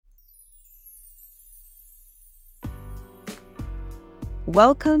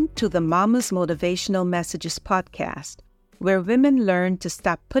Welcome to the Mama's Motivational Messages podcast, where women learn to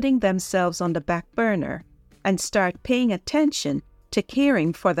stop putting themselves on the back burner and start paying attention to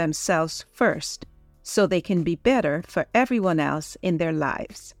caring for themselves first so they can be better for everyone else in their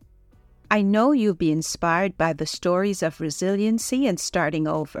lives. I know you'll be inspired by the stories of resiliency and starting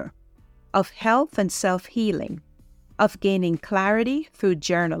over, of health and self-healing, of gaining clarity through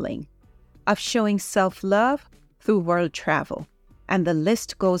journaling, of showing self-love through world travel, and the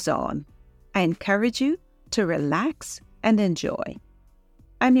list goes on. I encourage you to relax and enjoy.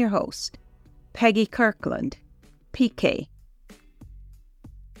 I'm your host, Peggy Kirkland, PK.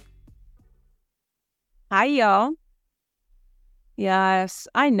 Hi, y'all. Yes,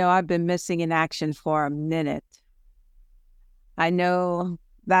 I know I've been missing in action for a minute. I know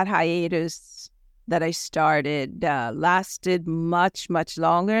that hiatus that I started lasted much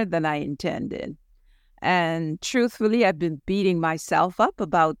longer than I intended. And truthfully, I've been beating myself up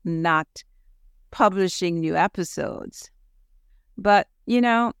about not publishing new episodes. But,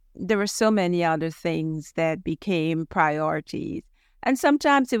 there were so many other things that became priorities. And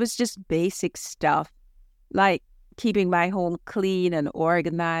sometimes it was just basic stuff, like keeping my home clean and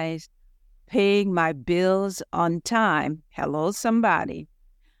organized, paying my bills on time. Hello, somebody.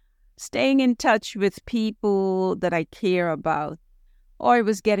 Staying in touch with people that I care about. Or it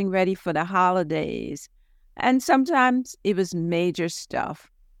was getting ready for the holidays. And sometimes it was major stuff,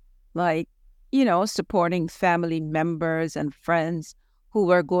 like, supporting family members and friends who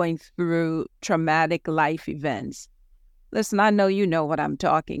were going through traumatic life events. Listen, I know you know what I'm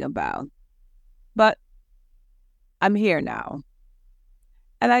talking about. But I'm here now.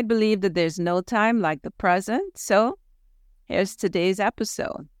 And I believe that there's no time like the present. So here's today's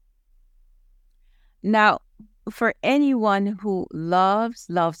episode. Now, for anyone who loves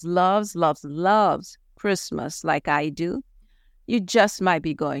Christmas like I do, you just might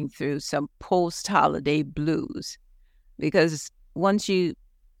be going through some post-holiday blues. Because once you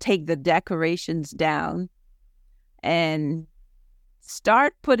take the decorations down and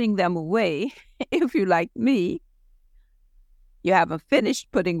start putting them away, if you like me, you haven't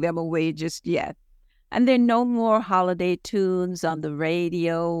finished putting them away just yet. And there are no more holiday tunes on the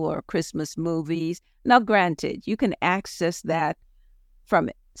radio or Christmas movies. Now, granted, you can access that from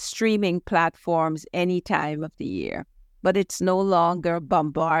streaming platforms any time of the year, but it's no longer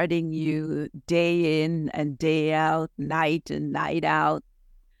bombarding you day in and day out, night in, night out.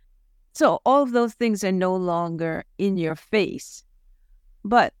 So all of those things are no longer in your face.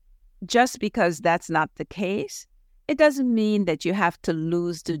 But just because that's not the case, it doesn't mean that you have to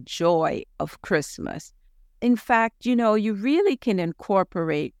lose the joy of Christmas. In fact, you really can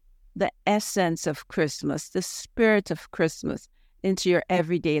incorporate the essence of Christmas, the spirit of Christmas into your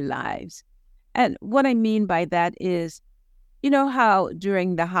everyday lives. And what I mean by that is, how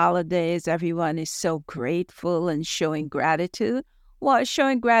during the holidays everyone is so grateful and showing gratitude? Well,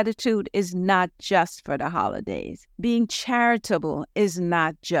 showing gratitude is not just for the holidays. Being charitable is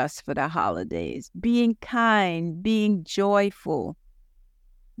not just for the holidays. Being kind, being joyful,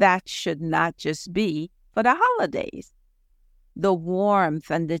 that should not just be for the holidays. The warmth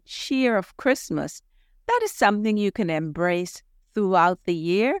and the cheer of Christmas, that is something you can embrace throughout the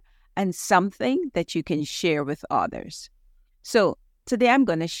year and something that you can share with others. So today I'm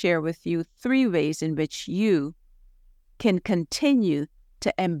going to share with you 3 ways in which you can continue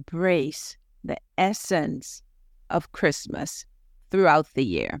to embrace the essence of Christmas throughout the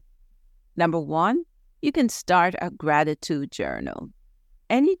year. Number 1, you can start a gratitude journal.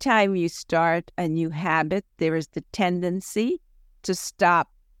 Anytime you start a new habit, there is the tendency to stop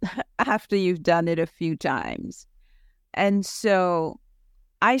after you've done it a few times. And so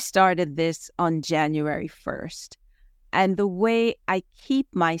I started this on January 1st. And the way I keep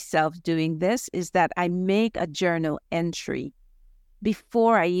myself doing this is that I make a journal entry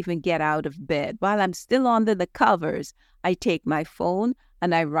before I even get out of bed. While I'm still under the covers, I take my phone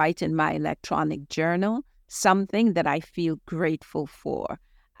and I write in my electronic journal something that I feel grateful for.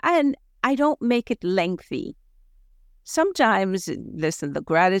 And I don't make it lengthy. Sometimes, listen, the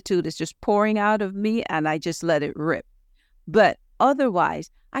gratitude is just pouring out of me and I just let it rip. But otherwise,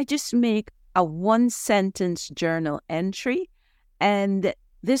 I just make a 1-sentence journal entry. And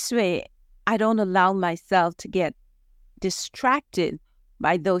this way, I don't allow myself to get distracted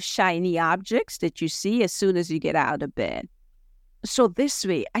by those shiny objects that you see as soon as you get out of bed. So this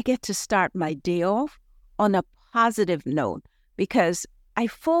way, I get to start my day off on a positive note because I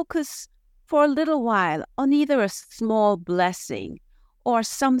focus for a little while on either a small blessing or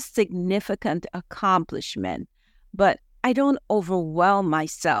some significant accomplishment, but I don't overwhelm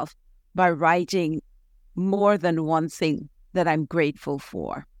myself by writing more than one thing that I'm grateful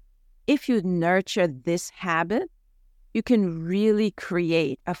for. If you nurture this habit, you can really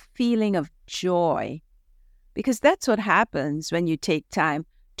create a feeling of joy, because that's what happens when you take time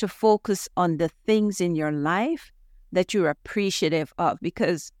to focus on the things in your life that you're appreciative of,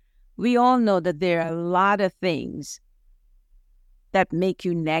 because we all know that there are a lot of things that make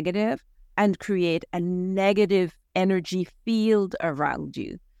you negative and create a negative energy field around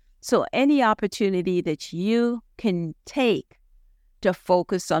you. So any opportunity that you can take to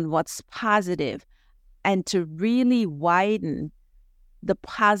focus on what's positive and to really widen the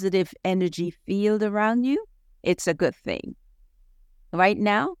positive energy field around you, it's a good thing. Right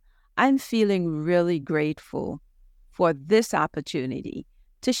now, I'm feeling really grateful for this opportunity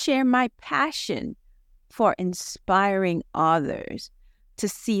to share my passion for inspiring others to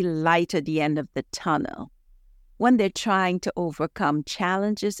see light at the end of the tunnel when they're trying to overcome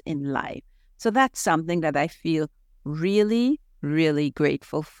challenges in life. So that's something that I feel really, really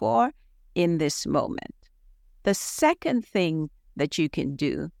grateful for in this moment. The second thing that you can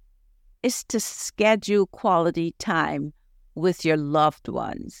do is to schedule quality time with your loved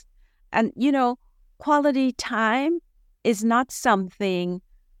ones. And, quality time is not something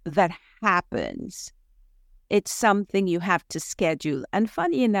that happens. It's something you have to schedule. And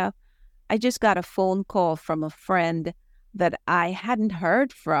funny enough, I just got a phone call from a friend that I hadn't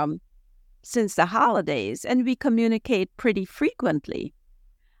heard from since the holidays, and we communicate pretty frequently.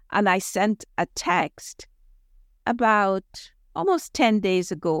 And I sent a text about almost 10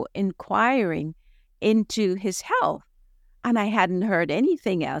 days ago inquiring into his health, and I hadn't heard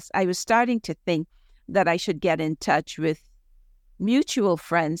anything else. I was starting to think that I should get in touch with mutual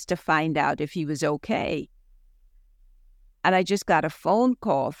friends to find out if he was okay. And I just got a phone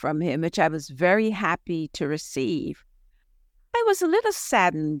call from him, which I was very happy to receive. I was a little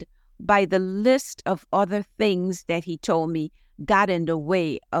saddened by the list of other things that he told me got in the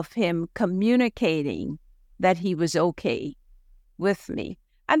way of him communicating that he was okay with me.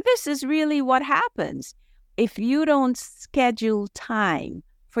 And this is really what happens. If you don't schedule time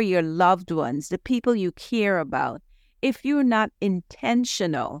for your loved ones, the people you care about, if you're not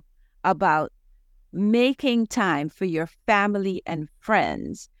intentional about making time for your family and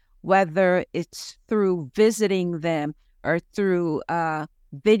friends, whether it's through visiting them or through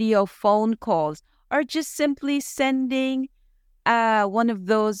video phone calls, or just simply sending one of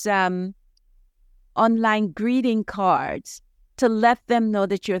those online greeting cards to let them know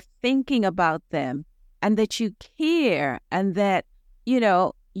that you're thinking about them and that you care and that,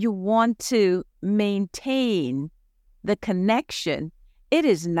 you want to maintain the connection, it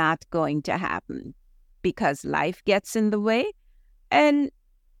is not going to happen because life gets in the way and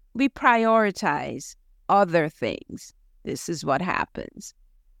we prioritize other things. This is what happens.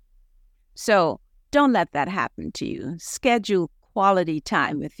 So don't let that happen to you. Schedule quality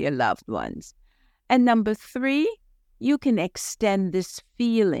time with your loved ones. And number 3, you can extend this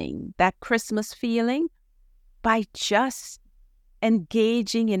feeling, that Christmas feeling, by just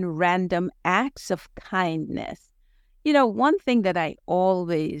engaging in random acts of kindness. One thing that I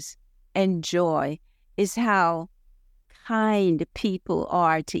always enjoy is how kind people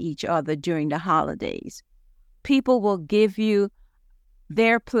are to each other during the holidays. People will give you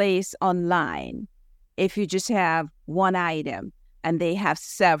their place online if you just have one item and they have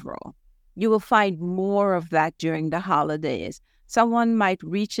several. You will find more of that during the holidays. Someone might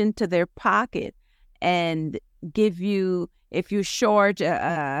reach into their pocket and give you, if you're short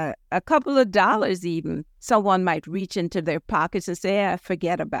a couple of dollars even, someone might reach into their pockets and say,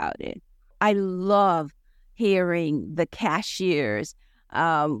 forget about it. I love hearing the cashiers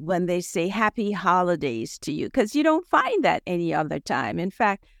when they say happy holidays to you, because you don't find that any other time. In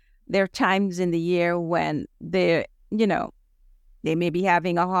fact, there are times in the year when they may be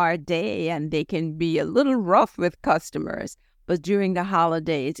having a hard day and they can be a little rough with customers. But during the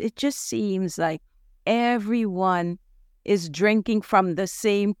holidays, it just seems like everyone is drinking from the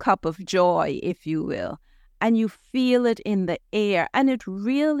same cup of joy, if you will. And you feel it in the air. And it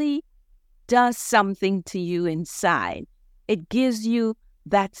really does something to you inside. It gives you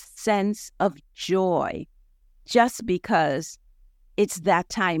that sense of joy just because it's that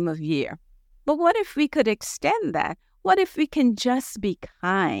time of year. But what if we could extend that? What if we can just be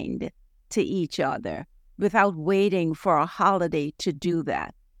kind to each other without waiting for a holiday to do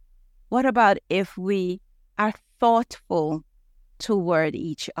that? What about if we are thoughtful toward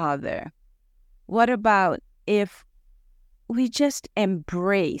each other? What about if we just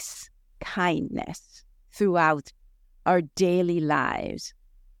embrace kindness throughout our daily lives?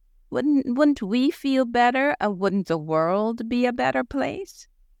 Wouldn't we feel better, and wouldn't the world be a better place?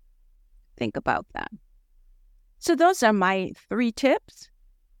 Think about that. So those are my 3 tips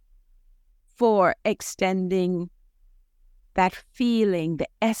for extending that feeling, the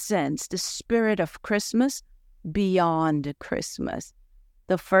essence, the spirit of Christmas beyond Christmas.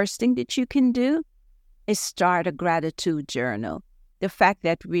 The first thing that you can do is start a gratitude journal. The fact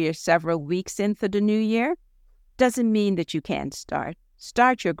that we are several weeks into the new year doesn't mean that you can't start.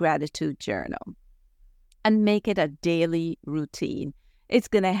 Start your gratitude journal and make it a daily routine. It's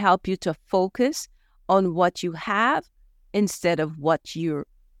going to help you to focus on what you have instead of what you're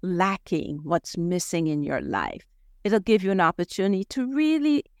lacking, what's missing in your life. It'll give you an opportunity to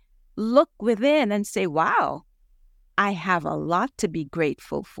really look within and say, wow, I have a lot to be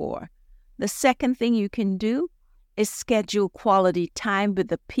grateful for. The second thing you can do is schedule quality time with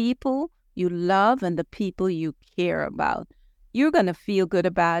the people you love and the people you care about. You're going to feel good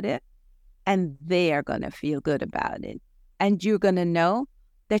about it, and they're going to feel good about it. And you're going to know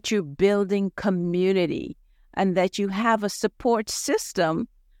that you're building community and that you have a support system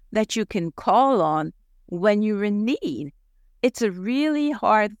that you can call on when you're in need. It's a really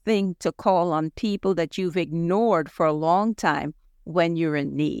hard thing to call on people that you've ignored for a long time when you're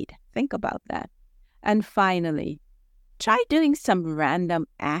in need. Think about that. And finally, try doing some random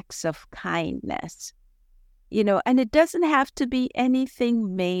acts of kindness. And it doesn't have to be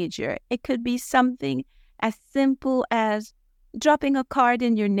anything major. It could be something as simple as dropping a card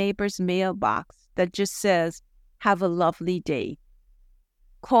in your neighbor's mailbox that just says, "Have a lovely day."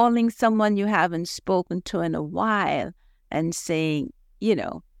 Calling someone you haven't spoken to in a while and saying,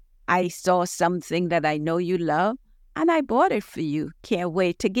 "I saw something that I know you love and I bought it for you. Can't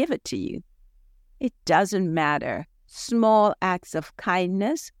wait to give it to you." It doesn't matter. Small acts of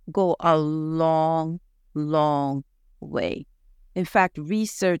kindness go a long way. In fact,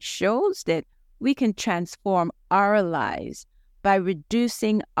 research shows that we can transform our lives by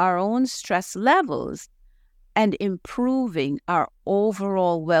reducing our own stress levels and improving our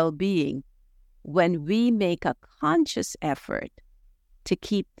overall well-being when we make a conscious effort to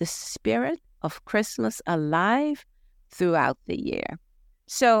keep the spirit of Christmas alive throughout the year.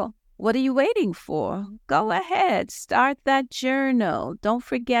 So, what are you waiting for? Go ahead, start that journal. Don't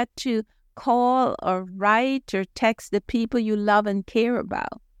forget to call or write or text the people you love and care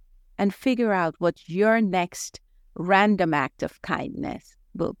about, and figure out what your next random act of kindness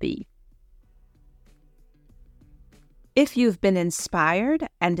will be. If you've been inspired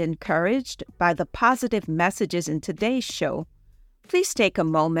and encouraged by the positive messages in today's show, please take a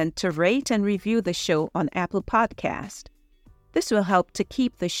moment to rate and review the show on Apple Podcast. This will help to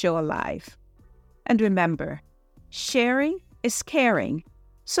keep the show alive. And remember, sharing is caring.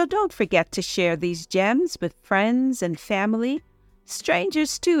 So don't forget to share these gems with friends and family,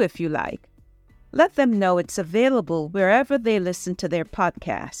 strangers too if you like. Let them know it's available wherever they listen to their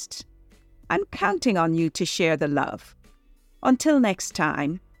podcasts. I'm counting on you to share the love. Until next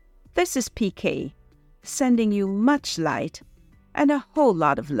time, this is PK, sending you much light and a whole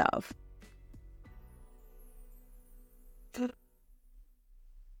lot of love.